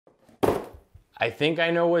I think I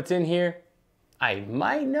know what's in here. I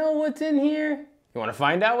might know what's in here. You wanna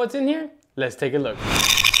find out what's in here? Let's take a look.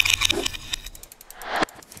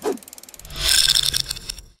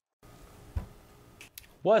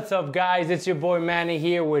 What's up guys, it's your boy Manny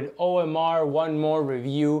here with OMR One More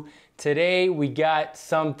Review. Today we got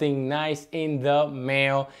something nice in the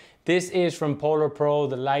mail. This is from PolarPro,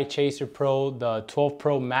 the LiteChaser Pro, the 12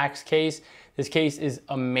 Pro Max case. This case is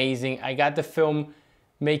amazing. I got the film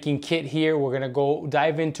making kit here. We're gonna go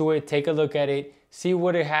dive into it, take a look at it, see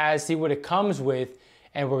what it has, see what it comes with,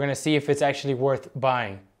 and we're gonna see if it's actually worth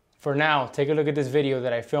buying. For now, take a look at this video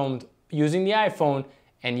that I filmed using the iPhone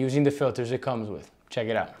and using the filters it comes with. Check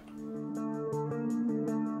it out.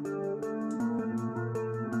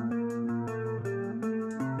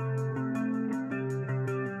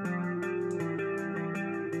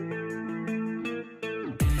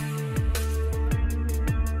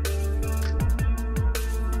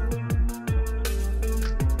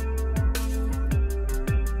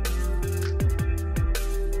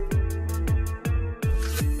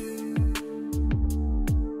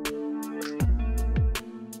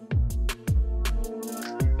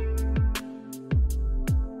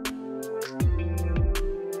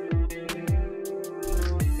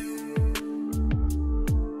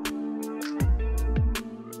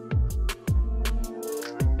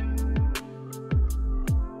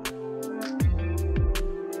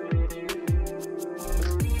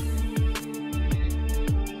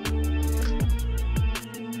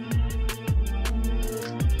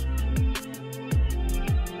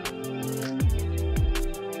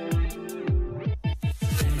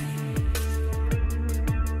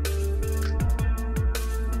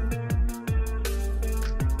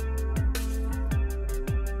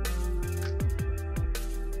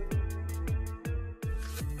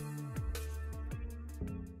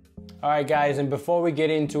 All right guys, and before we get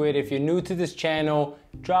into it, if you're new to this channel,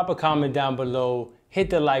 drop a comment down below, hit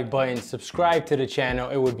the like button, subscribe to the channel,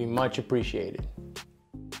 it would be much appreciated.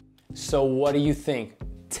 So what do you think?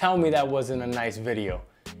 Tell me that wasn't a nice video.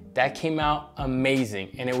 That came out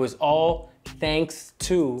amazing, and it was all thanks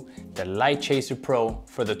to the LiteChaser Pro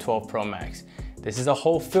for the 12 Pro Max. This is a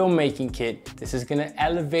whole filmmaking kit. This is gonna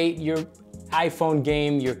elevate your iPhone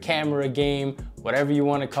game, your camera game, whatever you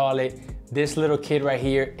wanna call it. This little kit right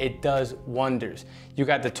here, it does wonders. You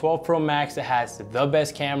got the 12 Pro Max that has the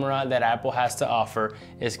best camera that Apple has to offer.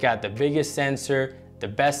 It's got the biggest sensor, the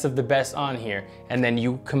best of the best on here. And then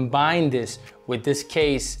you combine this with this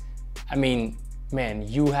case, I mean, man,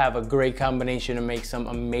 you have a great combination to make some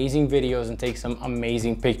amazing videos and take some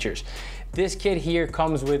amazing pictures. This kit here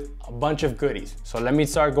comes with a bunch of goodies. So let me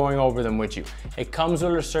start going over them with you. It comes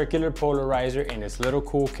with a circular polarizer in this little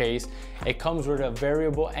cool case. It comes with a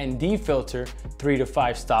variable ND filter, 3 to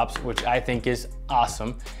 5 stops, which I think is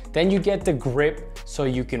awesome. Then you get the grip, so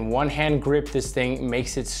you can one-hand grip this thing. It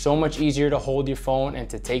makes it so much easier to hold your phone and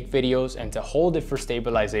to take videos and to hold it for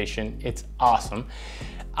stabilization. It's awesome.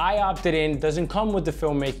 I opted in, doesn't come with the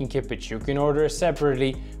filmmaking kit, but you can order it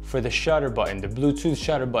separately for the shutter button, the Bluetooth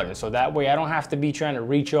shutter button. So that way I don't have to be trying to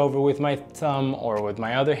reach over with my thumb or with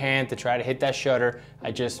my other hand to try to hit that shutter.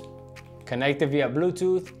 I just connect it via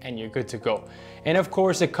Bluetooth and you're good to go. And of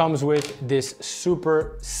course it comes with this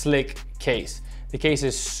super slick case. The case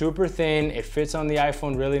is super thin, it fits on the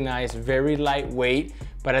iPhone really nice, very lightweight,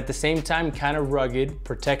 but at the same time kind of rugged,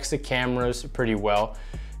 protects the cameras pretty well.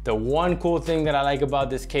 The one cool thing that I like about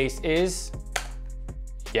this case is,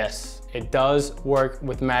 yes, it does work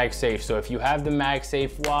with MagSafe. So if you have the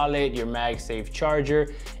MagSafe wallet, your MagSafe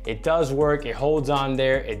charger, it does work, it holds on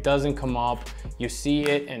there, it doesn't come up. You see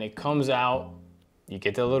it and it comes out, you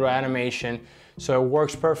get the little animation. So it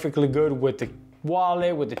works perfectly good with the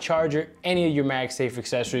wallet, with the charger, any of your MagSafe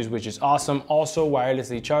accessories, which is awesome. Also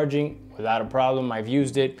wirelessly charging without a problem. I've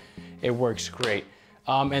used it, it works great.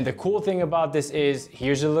 And the cool thing about this is,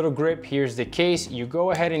 here's a little grip, here's the case. You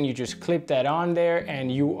go ahead and you just clip that on there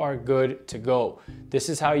and you are good to go. This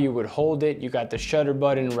is how you would hold it. You got the shutter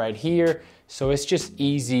button right here. So it's just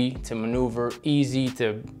easy to maneuver, easy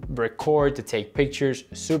to record, to take pictures,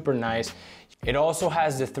 super nice. It also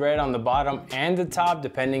has the thread on the bottom and the top,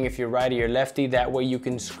 depending if you're righty or lefty. That way you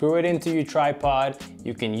can screw it into your tripod.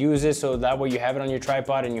 You can use it so that way you have it on your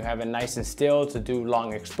tripod and you have it nice and still to do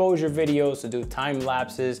long exposure videos, to do time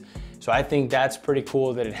lapses. So I think that's pretty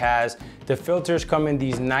cool that it has. The filters come in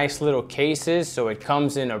these nice little cases. So it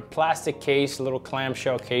comes in a plastic case, a little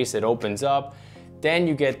clamshell case that opens up. Then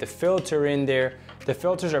you get the filter in there. The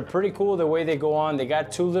filters are pretty cool the way they go on. They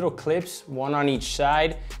got two little clips, one on each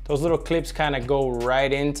side. Those little clips kind of go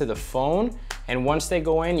right into the phone. And once they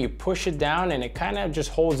go in, you push it down and it kind of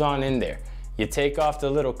just holds on in there. You take off the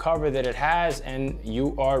little cover that it has and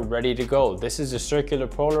you are ready to go. This is a circular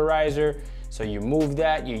polarizer. So you move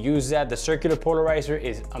that, you use that. The circular polarizer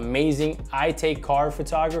is amazing. I take car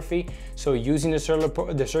photography, so using the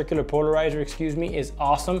circular polarizer, excuse me, is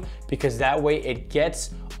awesome because that way it gets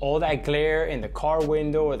all that glare in the car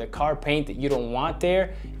window or the car paint that you don't want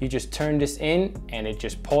there. You just turn this in and it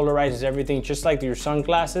just polarizes everything just like your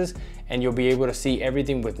sunglasses, and you'll be able to see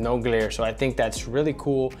everything with no glare. So I think that's really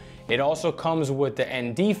cool. It also comes with the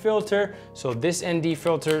ND filter. So this ND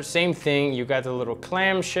filter, same thing. You got the little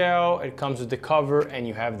clamshell, it comes with the cover, and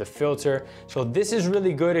you have the filter. So this is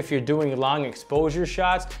really good if you're doing long exposure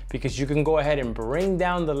shots because you can go ahead and bring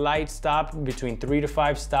down the light stop between 3 to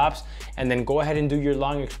 5 stops and then go ahead and do your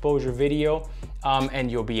long exposure video. And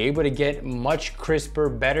you'll be able to get much crisper,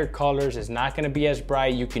 better colors. It's not gonna be as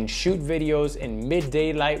bright. You can shoot videos in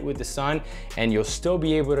mid-day light with the sun and you'll still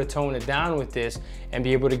be able to tone it down with this and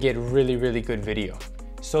be able to get really, really good video.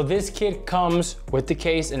 So this kit comes with the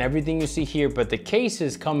case and everything you see here, but the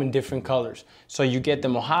cases come in different colors. So you get the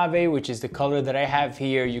Mojave, which is the color that I have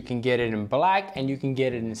here. You can get it in black and you can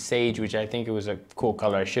get it in sage, which I think it was a cool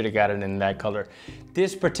color. I should have got it in that color.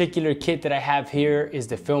 This particular kit that I have here is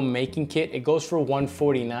the filmmaking kit. It goes for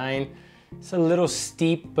 $149. It's a little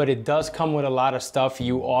steep, but it does come with a lot of stuff.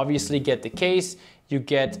 You obviously get the case. You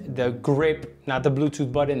get the grip, not the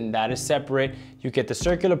Bluetooth button, that is separate. You get the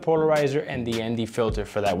circular polarizer and the ND filter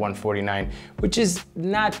for that $149, which is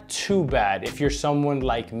not too bad if you're someone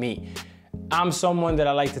like me. I'm someone that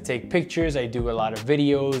I like to take pictures. I do a lot of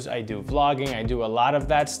videos, I do vlogging, I do a lot of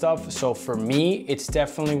that stuff. So for me, it's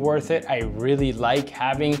definitely worth it. I really like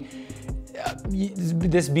having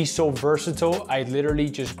this be so versatile. I literally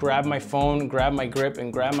just grab my phone, grab my grip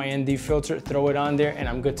and grab my ND filter, throw it on there and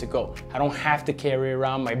I'm good to go. I don't have to carry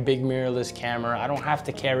around my big mirrorless camera. I don't have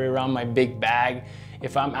to carry around my big bag.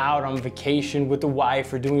 If I'm out on vacation with the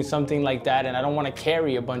wife or doing something like that and I don't want to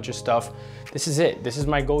carry a bunch of stuff, this is it. This is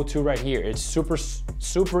my go-to right here. It's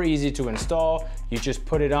super easy to install. You just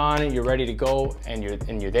put it on, you're ready to go, and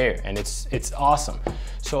you're there, and it's awesome.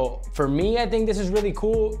 So for me, I think this is really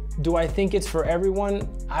cool. Do I think it's for everyone?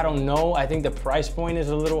 I don't know. I think the price point is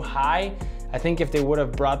a little high. I think if they would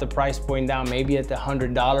have brought the price point down maybe at the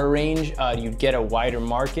 $100 range, you'd get a wider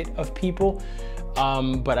market of people.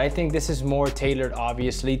 But I think this is more tailored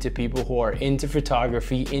obviously to people who are into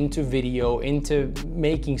photography, into video, into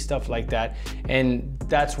making stuff like that. And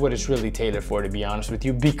that's what it's really tailored for, to be honest with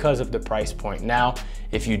you, because of the price point. Now,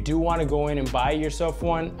 if you do want to go in and buy yourself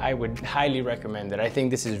one, I would highly recommend it. I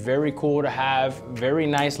think this is very cool to have, very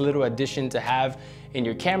nice little addition to have in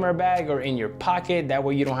your camera bag or in your pocket. That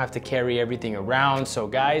way you don't have to carry everything around. So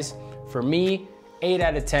guys, for me, 8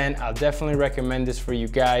 out of 10, I'll definitely recommend this for you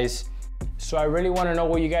guys. So I really want to know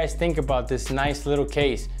what you guys think about this nice little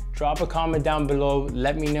case. Drop a comment down below,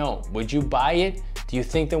 let me know. Would you buy it? Do you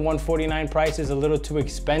think the $149 price is a little too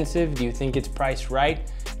expensive? Do you think it's priced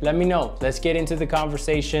right? Let me know. Let's get into the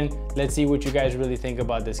conversation. Let's see what you guys really think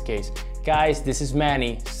about this case. Guys, this is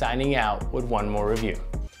Manny signing out with one more review.